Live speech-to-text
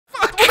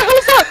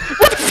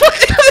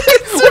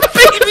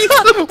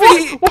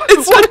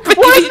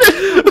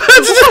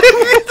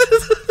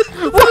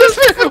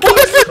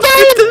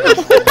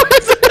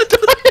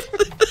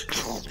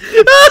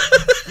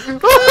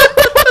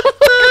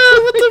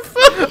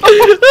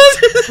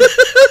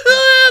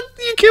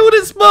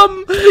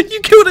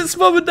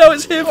mum and now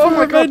it's here for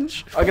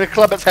revenge. God. I'm gonna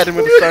club its head in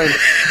with a stone.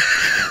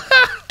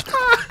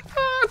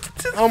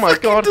 Oh my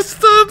god.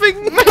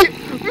 Disturbing. Mate,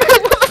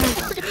 what the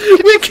fuck?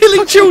 We're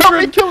killing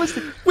children.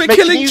 We're Mate,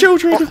 killing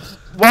children.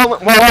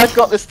 While I've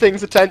got this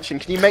thing's attention,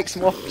 can you make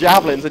some more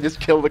javelins and just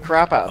kill the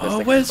crap out of this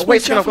thing? Where's Wait a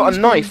second, I've got a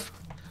knife.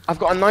 I've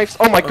got a knife.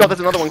 Oh my god, there's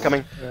another one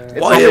coming.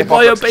 Why are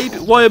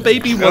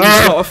baby ones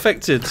not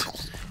affected?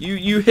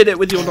 You hit it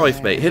with your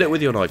knife, mate. Hit it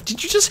with your knife.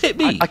 Did you just hit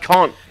me? I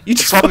can't. You The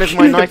just problem is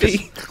fucking my hit knife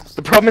me.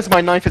 the problem is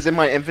my knife is in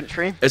my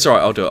inventory. It's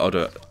alright, I'll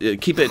do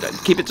it. Keep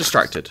it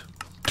distracted.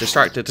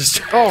 Distracted.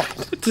 Oh.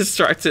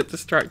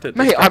 Distracted.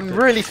 Mate, I'm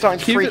really starting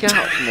to freak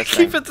out from this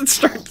Keep thing. it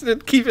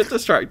distracted. Keep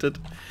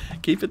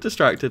it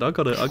distracted. I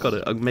got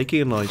it. I'm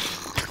making a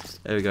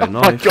knife. There we go, Oh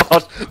my knife.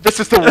 god, this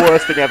is the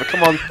worst thing ever.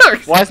 Come on.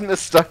 Why isn't this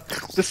stone?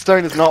 This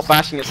stone is not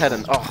bashing its head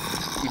in.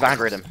 Oh, you've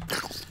aggroed him.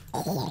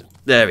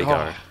 There we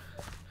go.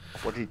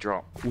 What did he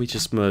drop? We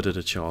just murdered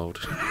a child.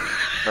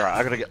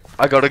 Alright,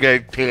 I gotta go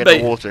pee in Mate.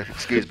 the water.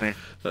 Excuse me.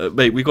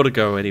 Mate, we gotta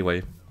go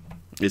anyway.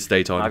 It's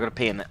daytime. I gotta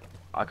pee in it.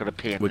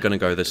 We're gonna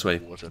go this way.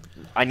 Water.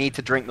 I need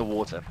to drink the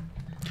water.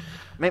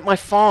 Make my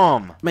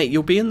farm. Mate,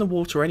 you'll be in the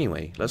water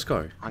anyway. Let's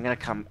go.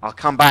 I'll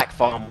come back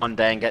farm one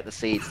day and get the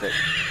seeds that.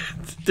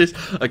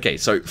 Okay,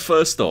 so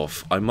first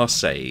off, I must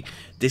say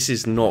this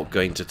is not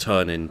going to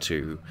turn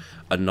into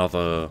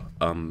another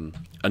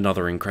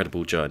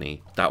incredible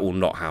journey. That will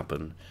not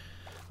happen.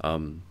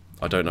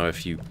 I don't know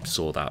if you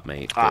saw that,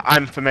 mate.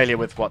 I'm familiar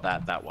with what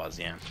that was.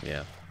 Yeah.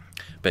 Yeah,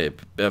 but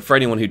for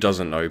anyone who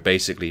doesn't know,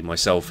 basically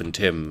myself and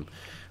Tim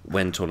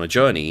went on a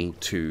journey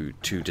to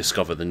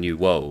discover the new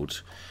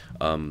world,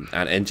 and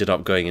ended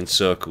up going in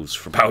circles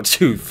for about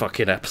 2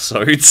 fucking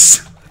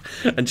episodes,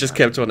 and just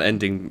kept on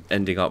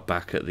ending up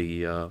back at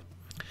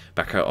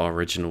our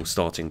original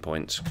starting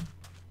point.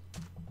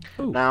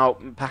 Ooh. Now,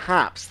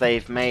 perhaps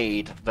they've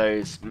made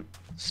those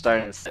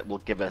stones that will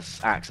give us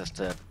access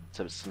to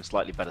some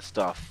slightly better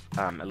stuff,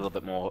 a little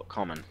bit more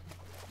common.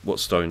 What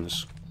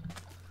stones?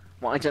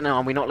 Well, I don't know.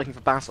 Are we not looking for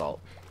basalt?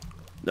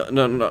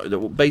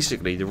 No.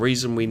 Basically, the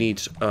reason we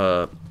need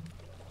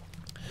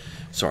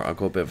sorry, I've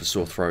got a bit of a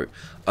sore throat.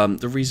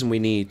 The reason we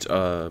need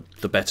the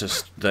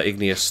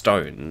igneous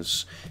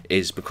stones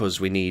is because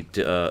we need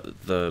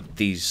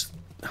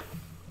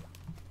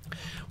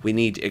we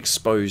need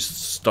exposed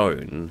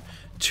stone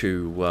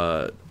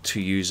to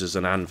use as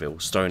an anvil,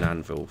 stone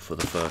anvil for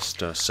the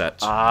first set.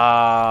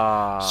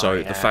 Ah. So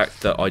yes. the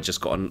fact that I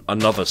just got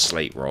another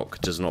slate rock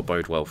does not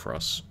bode well for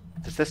us.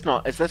 Is this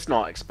not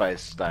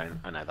exposed stone?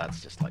 I know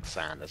that's just like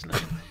sand, isn't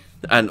it?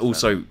 And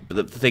also,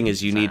 the thing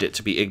is, you need it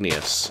to be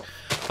igneous,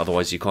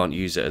 otherwise you can't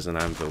use it as an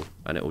anvil,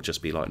 and it will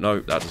just be like, no,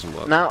 that doesn't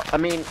work. Now, I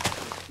mean,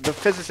 the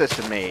physicist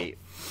in me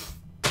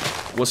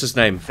What's his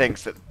name?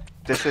 thinks that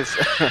this is.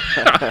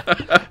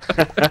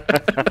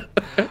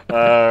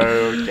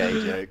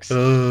 Okay, jokes.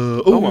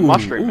 Oh, a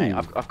mushroom, mate.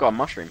 I've got a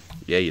mushroom.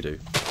 Yeah, you do.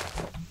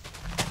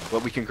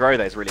 Well, we can grow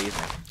those really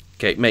easily.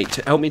 Okay, mate,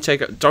 help me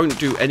take out... Don't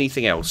do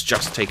anything else,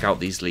 just take out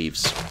these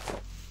leaves.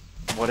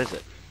 What is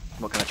it?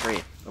 What kind of tree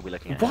are we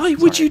looking at? Why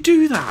would you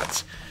do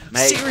that?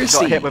 Mate,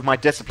 Seriously? got hit with my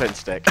discipline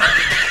stick.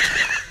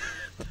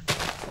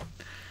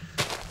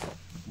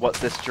 What's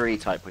this tree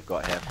type we've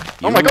got here?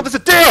 Oh my god, there's a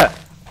deer!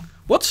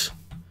 What?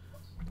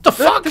 The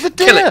fuck? There's a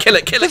deer! Kill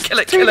it, kill the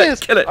deer,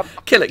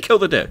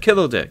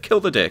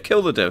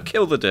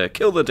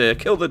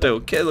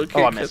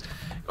 Oh, I missed.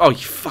 Oh, you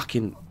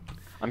fucking...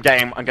 I'm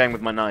going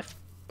with my knife.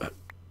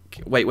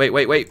 Wait.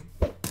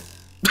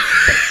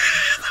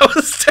 That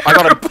was I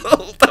got him.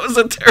 terrible. That was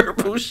a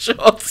terrible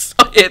shot.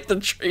 I hit the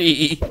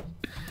tree.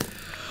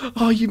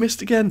 Oh, you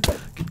missed again.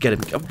 Get him.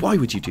 Why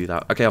would you do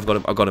that? Okay, I've got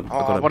him.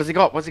 What has he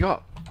got? What's he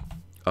got?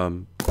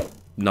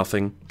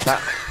 Nothing.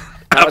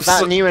 Is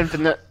that new in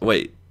vanilla?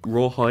 Wait,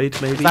 rawhide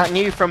maybe? Is that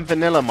new from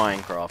vanilla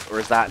Minecraft, or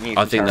is that new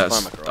from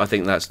Terrafirmacraft? I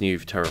think that's new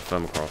for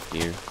Terrafirmacraft.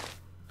 New.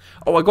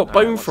 Oh, I got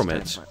bone from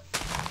it.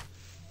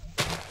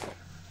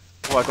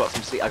 Oh, I got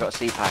a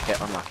seed packet.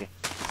 Unlucky.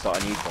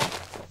 Start a new farm.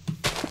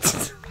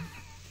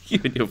 You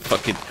and your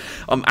fucking...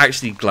 I'm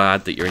actually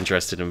glad that you're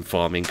interested in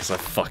farming, because I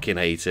fucking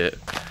hate it.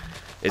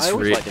 It's I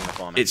always like doing the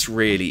farming. It's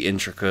really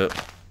intricate.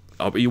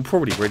 Oh, but you'll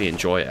probably really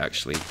enjoy it,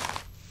 actually.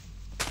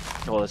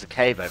 Oh, there's a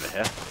cave over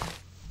here.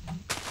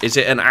 Is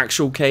it an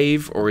actual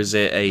cave, or is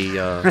it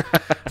a...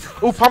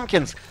 Oh,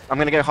 pumpkins! I'm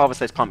gonna go harvest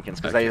those pumpkins,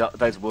 because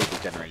those will be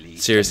generally...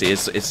 Seriously,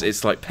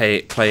 it's like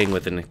playing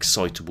with an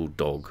excitable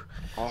dog.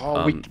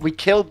 Oh, we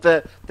killed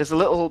the... There's a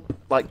little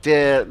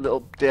deer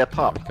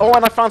pup. Oh,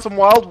 and I found some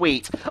wild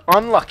wheat.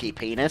 Unlucky,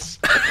 penis.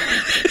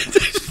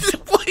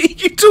 Why are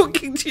you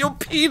talking to your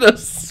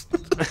penis?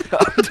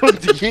 I'm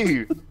talking to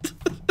you.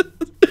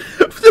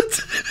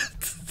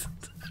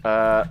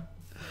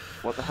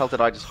 What the hell did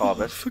I just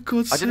harvest? For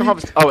God's sake. I didn't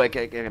harvest... Oh,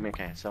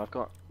 okay, so I've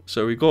got...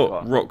 So we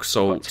got rock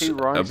salt, two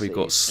rice and we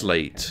got seeds.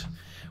 slate.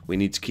 We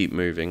need to keep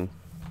moving.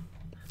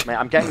 Mate,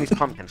 I'm getting these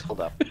pumpkins. Hold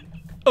up.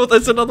 Oh,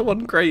 there's another one.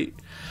 Great.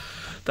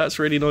 That's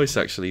really nice,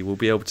 actually. We'll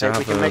be able to have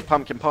we can make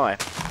pumpkin pie.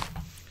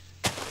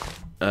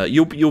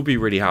 You'll be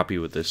really happy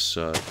with this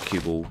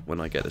Cueball when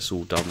I get this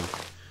all done,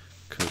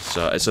 because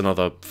It's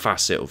another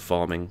facet of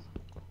farming.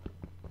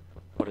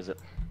 What is it?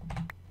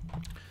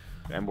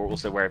 And we're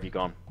also, where have you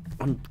gone?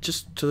 I'm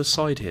just to the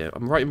side here.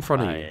 I'm right in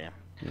front of you.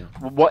 Yeah.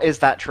 What is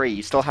that tree?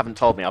 You still haven't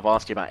told me. I've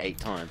asked you about 8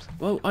 times.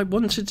 Well, I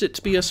wanted it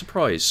to be a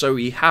surprise. So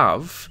we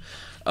have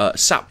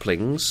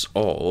saplings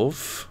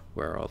of...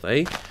 Where are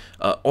they?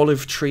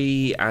 Olive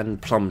tree and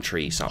plum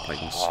tree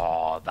saplings.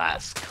 Oh,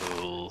 that's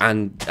cool.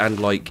 And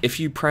like, if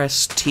you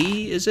press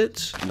T, is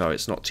it? No,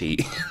 it's not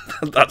T.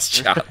 That's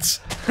chat.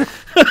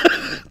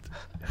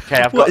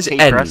 Okay, I've got T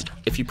N? pressed.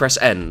 If you press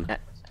N.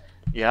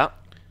 Yeah.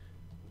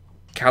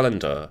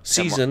 Calendar.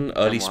 Season,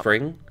 early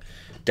spring.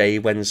 Day,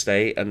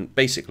 Wednesday, and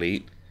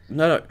basically...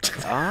 No.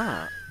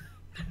 Ah.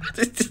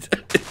 It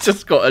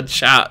just got a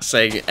chat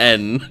saying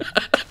N.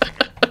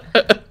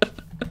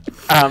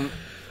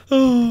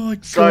 Oh my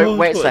god! So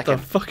wait a what second.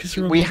 The fuck is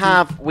wrong we with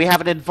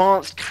have an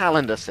advanced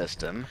calendar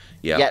system.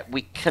 Yeah. Yet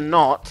we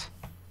cannot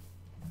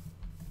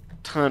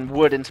turn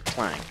wood into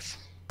planks.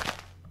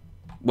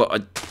 Well,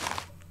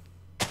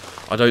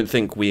 I don't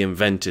think we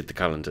invented the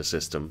calendar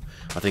system.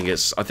 I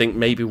think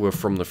maybe we're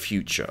from the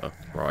future,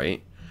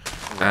 right?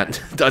 And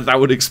that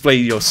would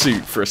explain your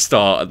suit for a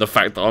start, and the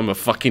fact that I'm a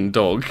fucking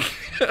dog.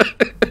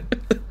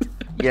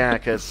 Yeah,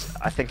 because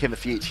I think in the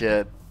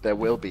future there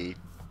will be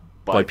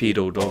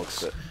bipedal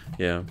dogs.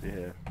 Yeah.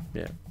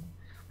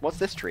 What's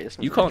this tree? This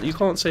You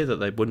can't say that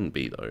they wouldn't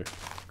be though.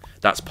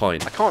 That's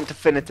pine. I can't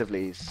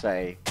definitively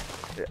say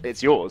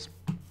it's yours.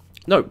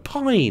 No,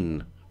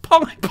 pine.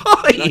 No,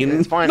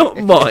 it's fine. Not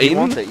if mine. If you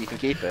want it, you can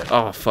keep it.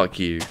 Oh, fuck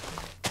you.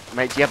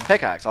 Mate, do you have a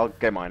pickaxe? I'll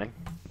go mining.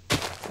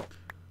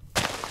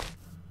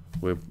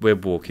 We're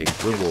walking.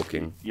 We're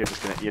walking. You're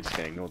just gonna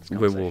ignore this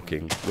We're conversation.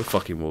 walking. We're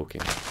fucking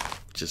walking.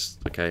 Just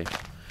okay.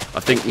 I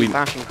think we.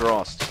 bashing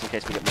grass just in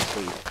case we get more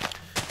sweet.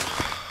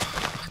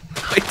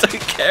 I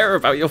don't care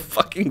about your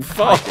fucking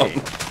I farm.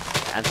 do.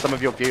 And some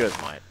of your viewers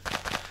might.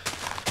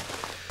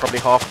 Probably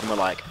half of them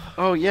are like,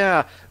 oh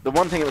yeah, the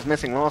one thing that was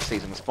missing last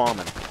season was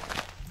farming.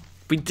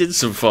 We did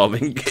some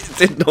farming. It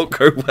did not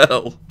go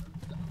well.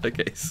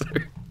 Okay, so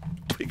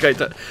we go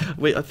to.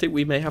 Wait, I think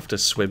we may have to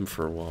swim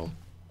for a while.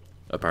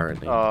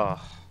 Apparently.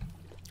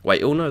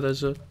 Wait. Oh no,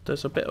 there's a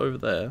bit over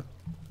there.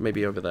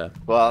 Maybe over there.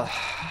 Well,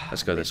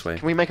 Let's go this way.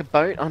 Can we make a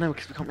boat? Oh no,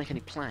 because we can't make any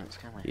planks,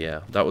 can we?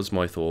 Yeah, that was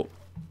my thought.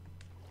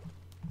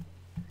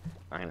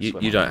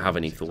 You don't have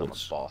any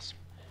thoughts. I'm a boss.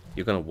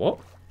 You're gonna what?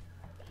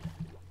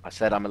 I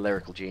said I'm a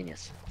lyrical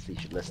genius, so you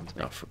should listen to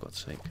me. Oh, for God's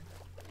sake.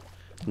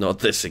 Not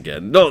this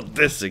again. Not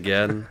this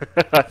again.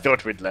 I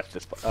thought we'd left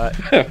this.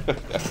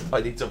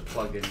 I need to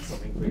plug in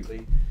something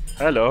quickly.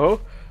 Hello.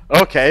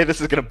 Okay,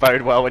 this is gonna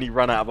bode well when you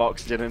run out of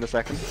oxygen in a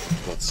second.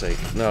 For God's sake.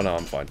 No,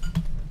 I'm fine.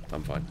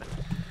 I'm fine.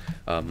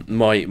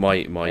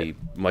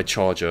 My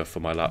charger for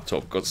my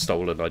laptop got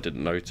stolen. I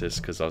didn't notice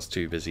because I was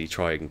too busy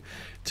trying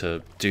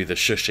to do the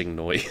shushing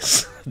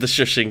noise, the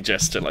shushing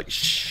gesture, like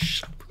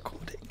shh, I'm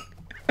recording.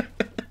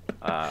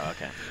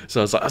 Okay. So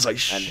I was like,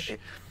 shh,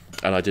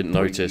 and I didn't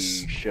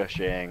notice. Were you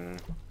shushing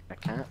a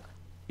cat?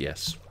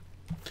 Yes.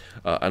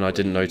 And I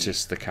didn't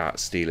notice the cat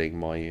stealing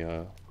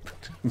my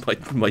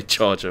my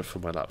charger for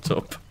my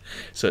laptop,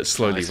 so it's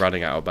slowly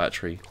running out of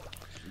battery.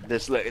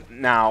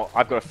 Now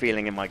I've got a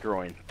feeling in my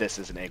groin. This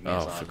is an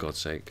igneous Oh, for God's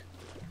sake!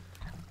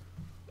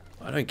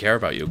 I don't care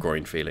about your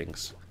groin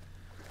feelings.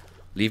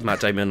 Leave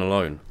Matt Damon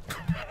alone.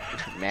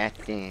 Matt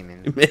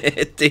Damon.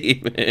 Matt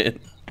Damon.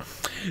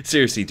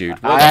 Seriously,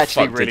 dude. What I the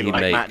actually fuck really did he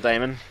like make? Matt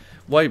Damon.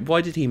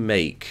 Why did he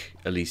make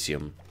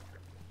Elysium?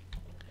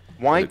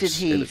 Why It did looks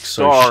he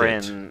so star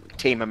shit. in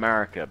Team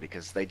America?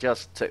 Because they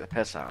just took the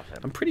piss out of him.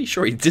 I'm pretty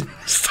sure he didn't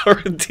star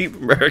in Team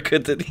America,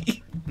 did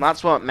he?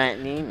 That's what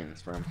Matt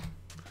Damon's from.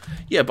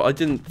 Yeah, but I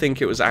didn't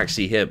think it was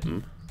actually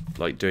him,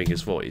 like, doing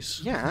his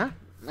voice. Yeah,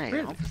 mate,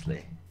 Really?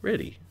 obviously.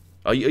 Really?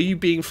 Are you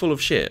being full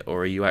of shit,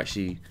 or are you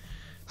actually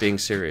being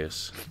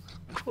serious?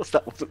 Of course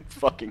that wasn't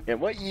fucking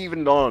him. What are you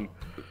even on?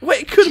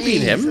 Wait, it could have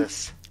been him.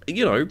 Jesus.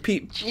 You know,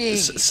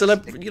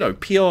 Jeez. you know,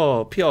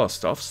 PR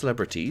stuff,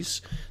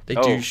 celebrities. They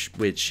do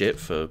weird shit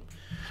for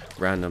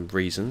random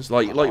reasons,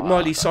 like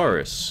Miley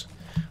Cyrus.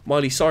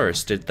 Miley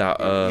Cyrus did that.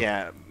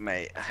 Yeah,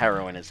 mate,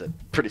 heroin is a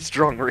pretty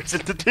strong reason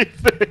to do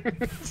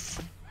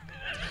things.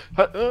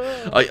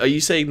 Are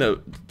you saying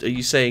that? Are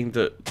you saying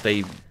that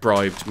they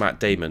bribed Matt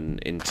Damon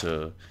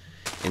into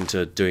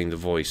doing the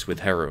voice with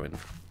heroin?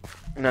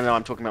 No,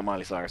 I'm talking about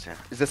Miley Cyrus here.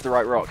 Is this the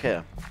right rock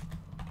here?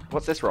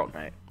 What's this rock,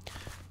 mate?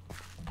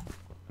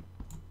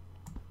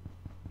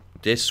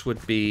 This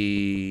would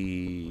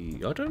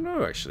be... I don't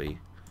know, actually.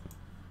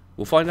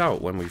 We'll find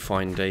out when we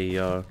find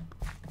a...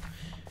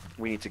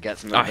 We need to get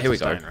some... here we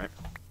go. stone, right?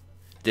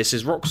 This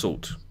is rock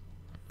salt,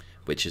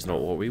 which is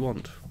not what we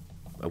want.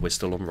 We're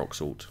still on rock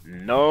salt.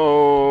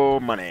 No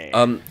money.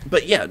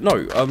 But yeah,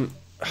 no,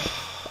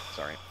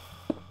 Sorry.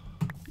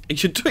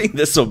 you're doing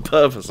this on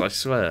purpose, I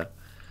swear.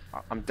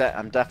 I'm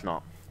deaf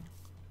not.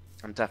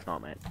 I'm deaf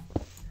not, mate.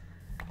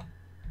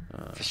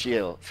 For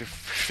shield.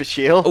 For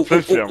shield? Oh,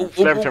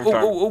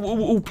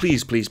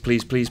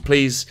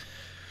 please.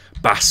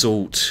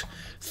 Basalt.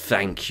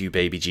 Thank you,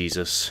 baby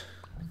Jesus.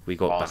 We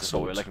got This is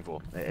what basalt. we're looking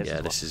for. It is Yeah,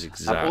 as this well. is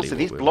exactly. Also, what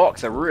these we're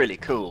blocks are looking really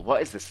cool.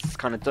 What is this? This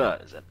kind of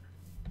dirt, is it?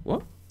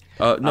 for.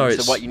 What? No,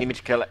 it's. So what you need me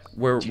to collect?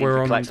 We're do you need me to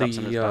on collect up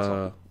some of this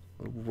the.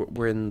 basalt?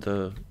 We're in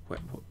the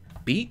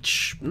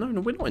beach. No,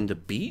 we're not in the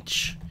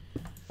beach.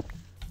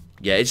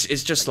 Yeah, it's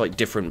just like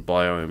different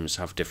biomes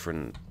have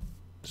different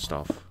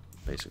stuff,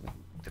 basically.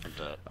 Different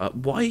dirt.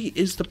 Why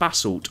is the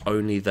basalt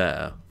only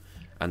there,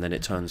 and then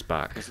it turns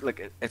back?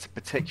 Look, it's a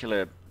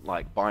particular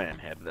like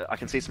biome here. I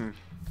can see some.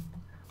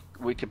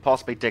 We could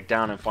possibly dig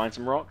down and find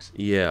some rocks.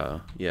 Yeah.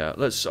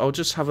 I'll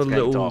just have a It's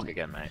getting little. dark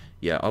again, mate.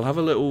 Yeah, I'll have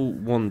a little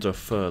wander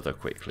further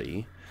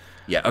quickly.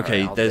 Yeah.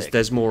 Okay. I'll dig.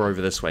 There's more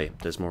over this way.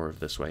 There's more over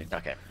this way.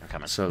 Okay, I'm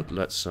coming. So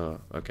let's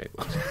okay,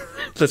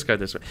 let's go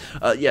this way.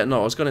 Yeah,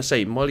 no, I was gonna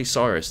say Miley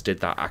Cyrus did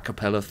that a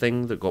cappella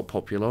thing that got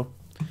popular,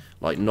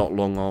 like not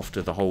long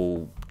after the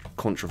whole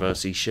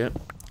controversy shit,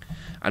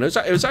 and it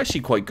was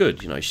actually quite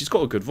good. You know, she's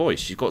got a good voice.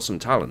 She's got some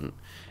talent.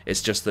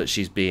 It's just that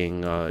she's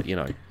being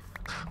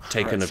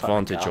taken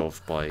advantage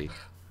of by,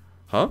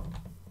 huh?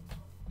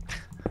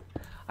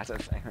 I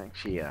think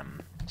she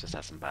just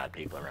has some bad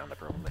people around her,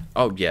 probably.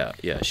 Oh yeah,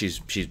 she's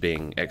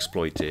being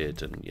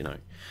exploited, and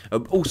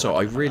also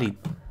I really,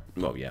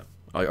 well yeah,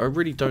 I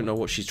really don't know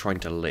what she's trying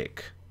to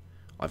lick.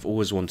 I've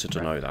always wanted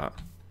to know that.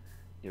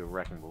 You're a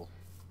wrecking ball.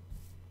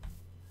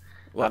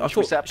 Well, I should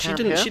we set thought up she camp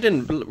didn't. here? She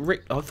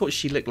didn't. I thought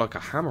she licked like a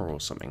hammer or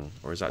something,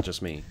 or is that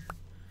just me?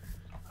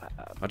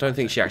 I don't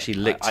think she actually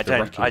licked I the don't.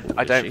 wrecking ball,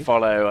 I did don't she?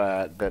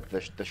 follow the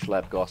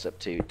schleb gossip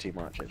too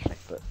much actually.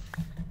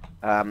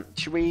 But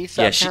should we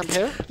set Yeah, up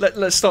camp here?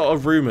 let's start a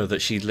rumor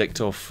that she licked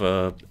off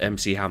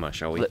MC Hammer,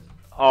 shall we?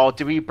 Oh,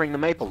 did we bring the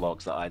maple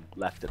logs that I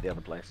left at the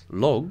other place?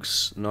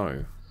 Logs?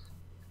 No,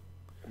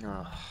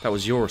 No, that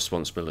was your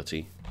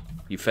responsibility.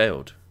 You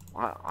failed.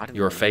 I didn't.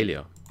 You're a really-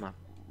 failure.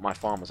 My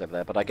farm was over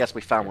there, but I guess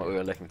we found what we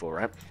were looking for,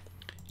 right?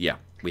 Yeah,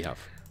 we have.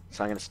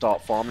 So I'm going to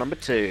start farm number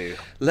 2.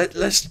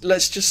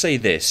 Let's just say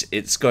this: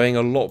 it's going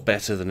a lot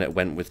better than it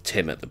went with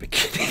Tim at the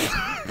beginning.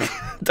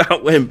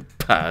 That went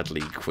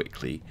badly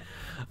quickly.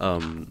 Oh,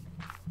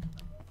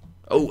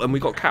 and we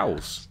got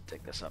cows.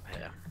 Dig this up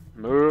here.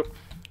 Moo.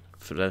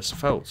 For their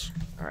fells.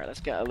 All right,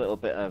 let's get a little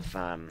bit of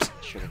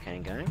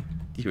sugarcane going.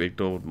 You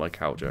ignored my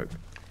cow joke.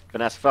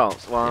 Vanessa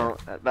Phelps. Well,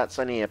 that's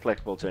only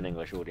applicable to an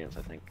English audience,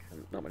 I think,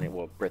 and not many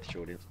British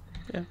audience.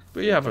 Yeah,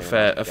 but you have a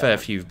fair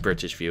few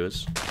British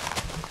viewers.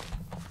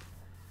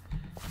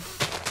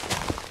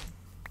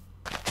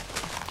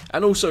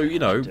 And also,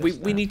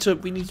 we need to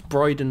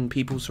broaden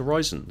people's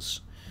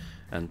horizons.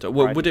 And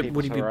would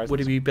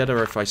it be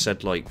better if I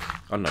said, like,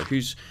 I don't know,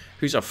 who's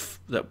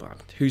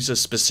a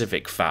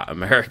specific fat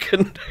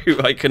American who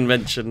I can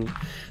mention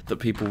that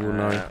people will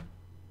know?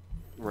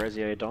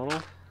 Rosie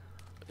O'Donnell.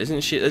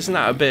 Isn't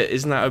that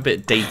a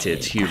bit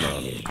dated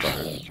humour?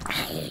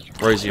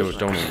 Rosie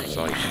O'Donnell's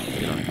like,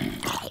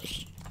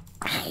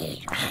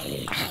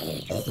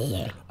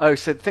 Oh,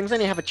 so things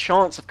only have a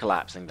chance of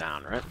collapsing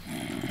down, right?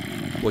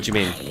 What do you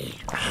mean?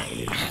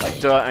 Like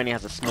dirt only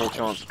has a small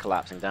chance of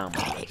collapsing down.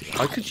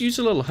 I could use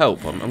a little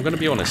help. I'm going to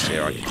be honest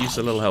here. I could use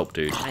a little help,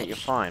 dude. Hey, you're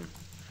fine.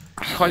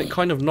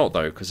 Kind of not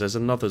though, because there's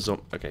another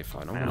zombie. Okay,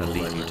 fine. I'm going to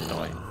leave you to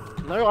die.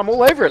 No, I'm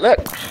all over it.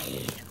 Look.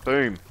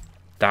 Boom.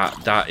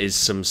 That is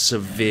some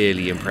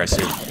severely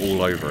impressive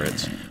all over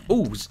it.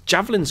 Oh,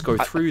 javelins go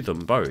through them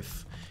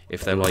both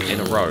if they're like in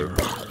a row.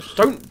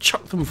 Don't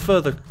chuck them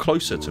further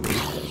closer to me.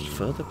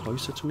 Further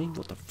closer to me?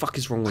 What the fuck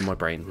is wrong with my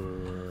brain?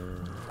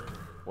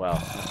 Well,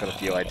 I've got a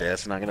few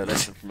ideas, and I'm going to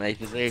listen from A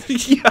to Z.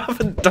 You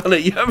haven't done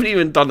it. You haven't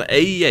even done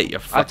A yet. You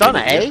I've done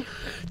idiot.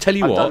 A. Tell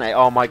you I've what. done A.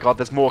 Oh my god,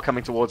 there's more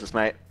coming towards us,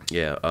 mate.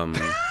 Yeah.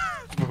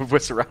 We're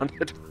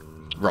surrounded.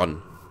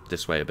 Run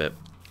this way a bit.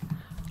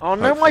 Oh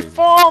no, Hopefully. my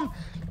farm!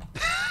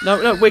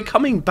 No, we're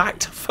coming back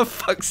to, for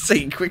fuck's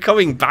sake, we're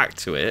coming back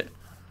to it.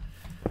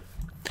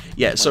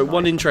 Yeah, so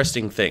one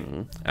interesting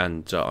thing,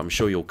 and I'm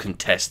sure you'll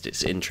contest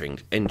its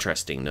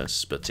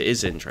interestingness, but it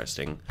is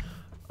interesting.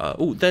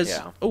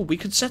 We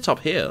could set up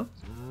here.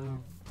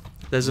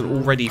 There's an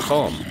already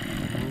farm.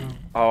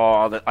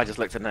 Oh, I just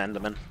looked at an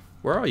Enderman.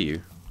 Where are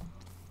you?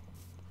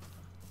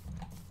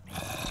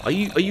 Are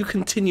you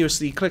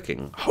continuously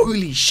clicking?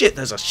 Holy shit,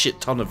 there's a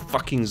shit ton of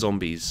fucking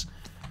zombies.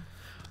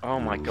 Oh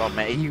my god,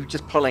 mate, are you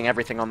just pulling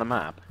everything on the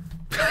map?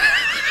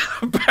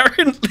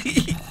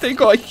 Apparently, they've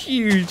got a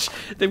huge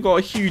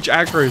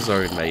aggro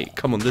zone, mate.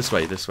 Come on, this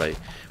way.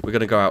 We're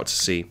gonna go out to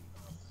sea.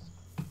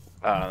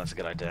 Oh, that's a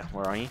good idea.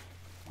 Where are you?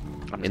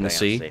 In the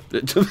sea.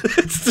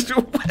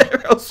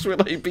 Where else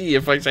would I be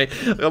if I say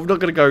I'm not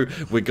gonna go?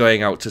 We're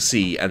going out to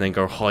sea and then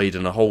go hide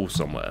in a hole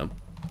somewhere.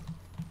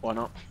 Why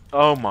not?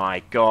 Oh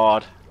my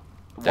god!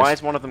 Why have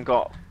some of them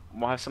got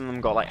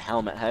like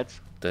helmet heads?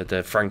 They're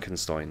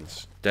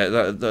Frankensteins.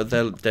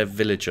 They're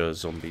villager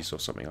zombies or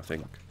something, I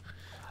think.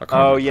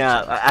 Oh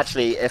yeah,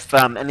 actually, if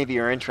any of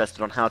you are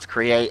interested on how to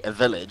create a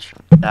village,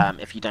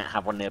 if you don't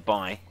have one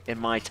nearby, in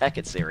my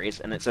Tekkit series,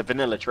 and it's a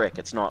vanilla trick,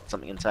 it's not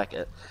something in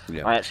Tekkit,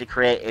 Yeah. I actually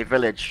create a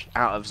village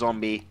out of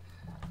zombie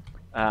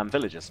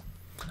villages.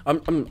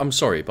 I'm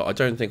sorry, but I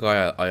don't think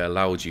I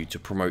allowed you to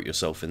promote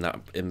yourself in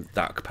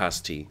that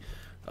capacity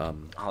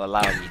I'll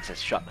allow you to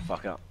shut the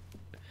fuck up.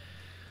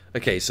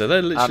 Okay, so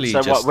they're literally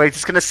so just... what? We're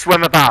just gonna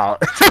swim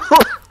about.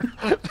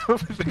 We're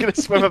gonna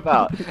swim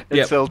about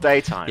until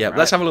daytime. Yeah, right?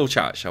 let's have a little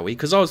chat, shall we?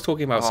 Because I was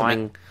talking about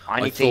something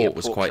I need to eat a thought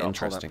was pork quite chop,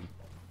 interesting.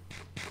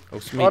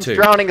 Oh, I'm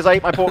drowning as I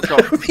eat my pork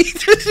chop. I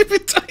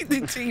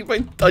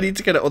need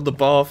to get it on the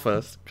bar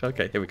first.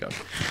 Okay, here we go.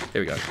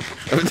 Here we go.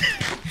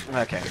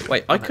 Okay.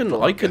 Wait, I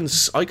can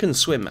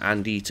swim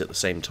and eat at the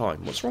same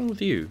time. What's wrong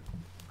with you?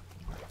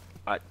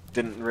 I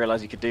didn't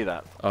realise you could do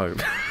that. Oh.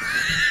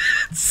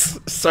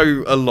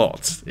 So a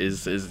lot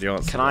is the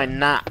answer. Can I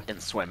nap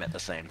and swim at the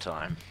same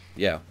time?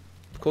 Yeah,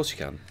 of course you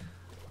can.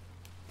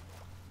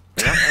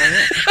 Yeah,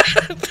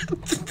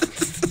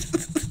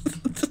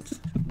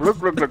 glug,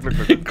 glug, glug, glug,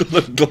 glug.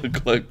 Glug,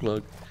 glug, glug,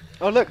 glug.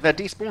 Oh look, they're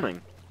despawning.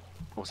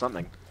 Or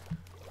something.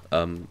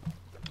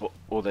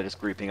 Or they're just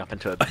grouping up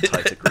into a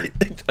tighter group.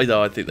 I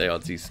know, I think they are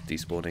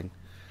despawning.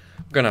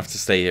 We're going to have to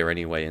stay here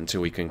anyway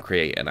until we can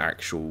create an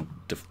actual,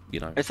 you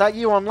know... Is that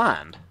you on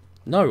land?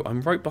 No,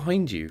 I'm right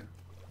behind you.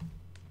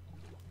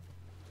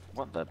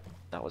 What the...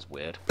 That was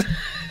weird.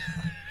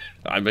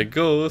 I'm a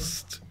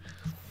ghost.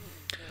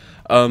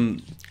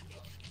 But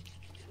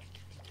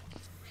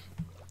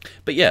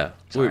yeah.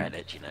 It's alright,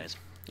 itchy nose.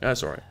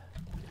 That's alright.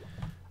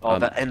 Oh,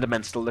 that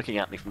Enderman's still looking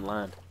at me from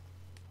land.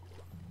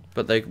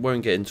 But they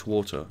won't get into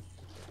water.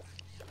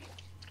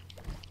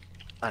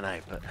 I know,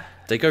 but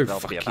they go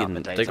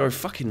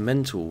fucking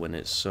mental when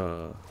it's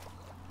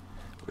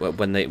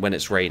when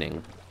it's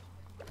raining.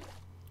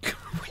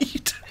 What are you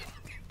doing?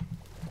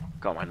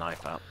 Got my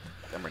knife out.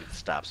 I'm ready to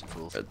stab some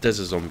fools. There's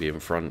a zombie in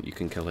front. You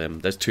can kill him.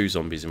 There's 2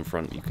 zombies in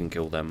front. You can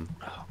kill them.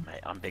 Oh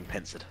mate, I'm being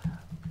pincered.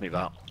 Move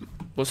out.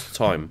 What's the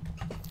time?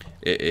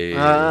 It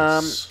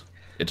is.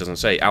 It doesn't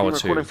say. Hour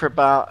 2. Recording for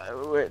about.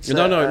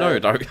 No.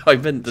 I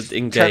meant the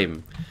in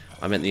game.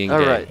 I meant the in game.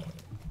 Oh right.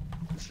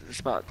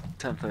 It's about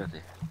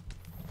 10:30.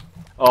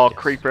 Oh, yes.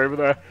 Creeper over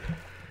there.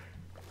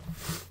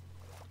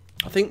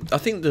 I think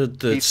the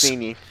He's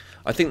seen you.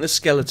 I think the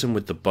skeleton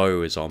with the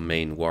bow is our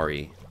main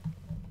worry.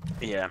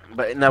 Yeah,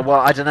 but no, well,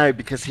 I don't know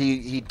because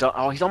he's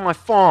on my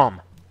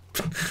farm.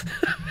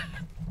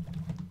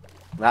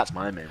 That's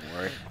my main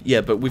worry.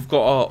 Yeah, but we've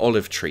got our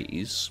olive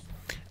trees,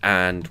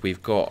 and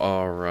we've got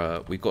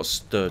our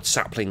the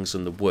saplings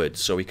and the wood,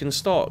 so we can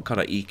start kind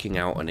of eking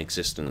out an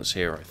existence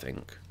here. I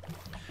think.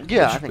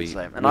 Yeah, I think so.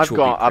 And I've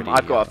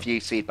got a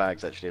few seed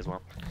bags actually as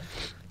well.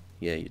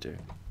 Yeah, you do.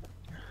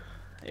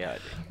 Yeah,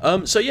 I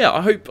do. So yeah,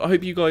 I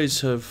hope you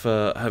guys have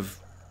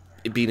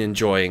been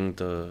enjoying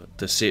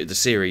the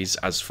series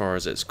as far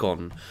as it's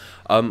gone.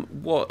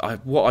 What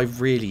I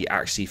really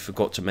actually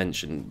forgot to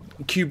mention,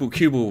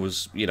 Cueball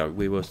was, you know,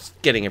 we were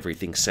getting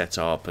everything set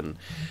up and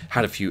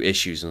had a few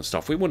issues and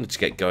stuff. We wanted to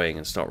get going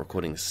and start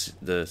recording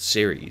the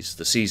series,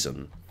 the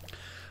season.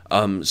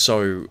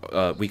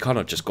 So we kind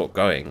of just got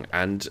going,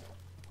 and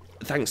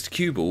thanks to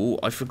Cueball,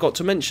 I forgot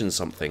to mention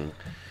something,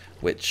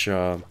 which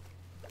will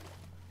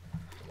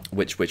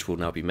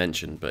now be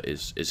mentioned, but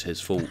is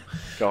his fault.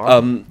 Go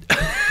on.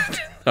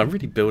 I'm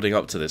really building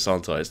up to this,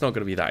 aren't I? It's not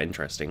going to be that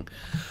interesting.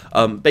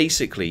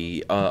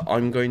 Basically,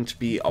 I'm going to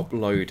be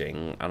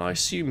uploading, and I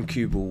assume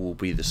Cueball will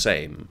be the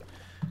same,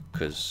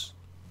 because,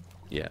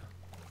 yeah,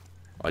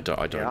 I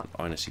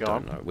honestly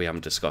don't know. We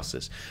haven't discussed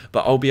this,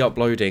 but I'll be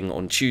uploading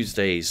on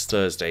Tuesdays,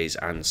 Thursdays,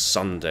 and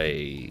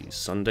Sundays.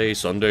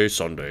 Sundays. Oh,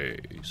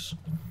 the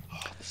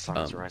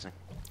sun's rising.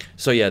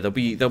 So yeah, there'll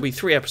be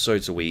 3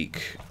 episodes a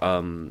week.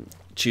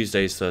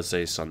 Tuesdays,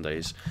 Thursdays,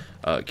 Sundays.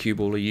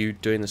 Cueball, are you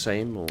doing the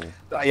same, or?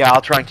 Yeah,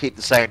 I'll try and keep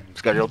the same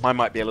schedule. Mine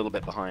might be a little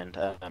bit behind,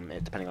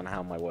 depending on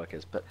how my work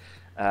is. But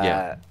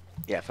yeah,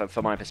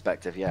 for my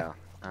perspective, yeah.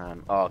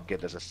 Oh,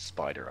 good, there's a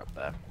spider up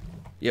there.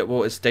 Yeah,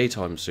 well, it's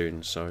daytime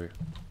soon, so.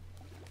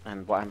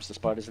 And what happens to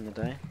spiders in the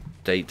day?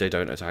 They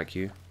don't attack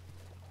you.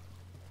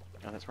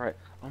 Oh, that's right.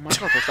 Oh my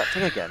god, there's that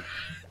thing again.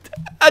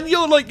 And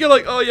you're like,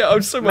 oh yeah,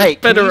 I'm so much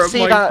better at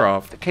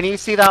Minecraft. Can you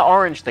see that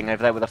orange thing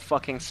over there with a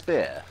fucking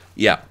spear?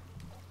 Yeah.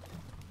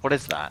 What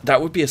is that?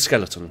 That would be a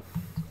skeleton.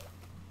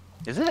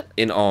 Is it?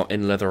 In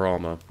leather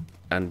armor,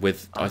 and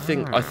with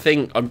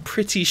I'm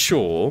pretty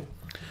sure,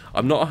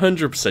 I'm not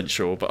 100%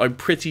 sure, but I'm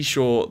pretty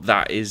sure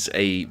that is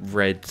a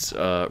red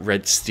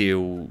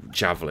steel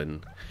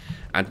javelin,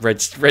 and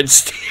red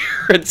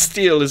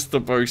steel is the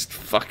most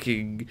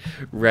fucking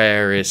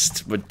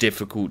rarest but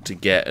difficult to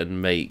get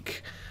and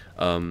make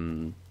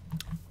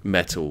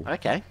metal.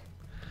 Okay.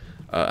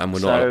 And we're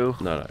so,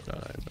 not.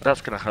 No.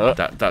 That's gonna hurt.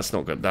 That's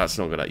not good. That's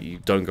not good. You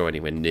don't go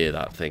anywhere near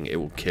that thing. It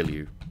will kill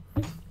you.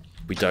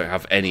 We don't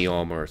have any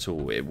armor at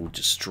all. It will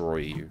destroy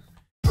you.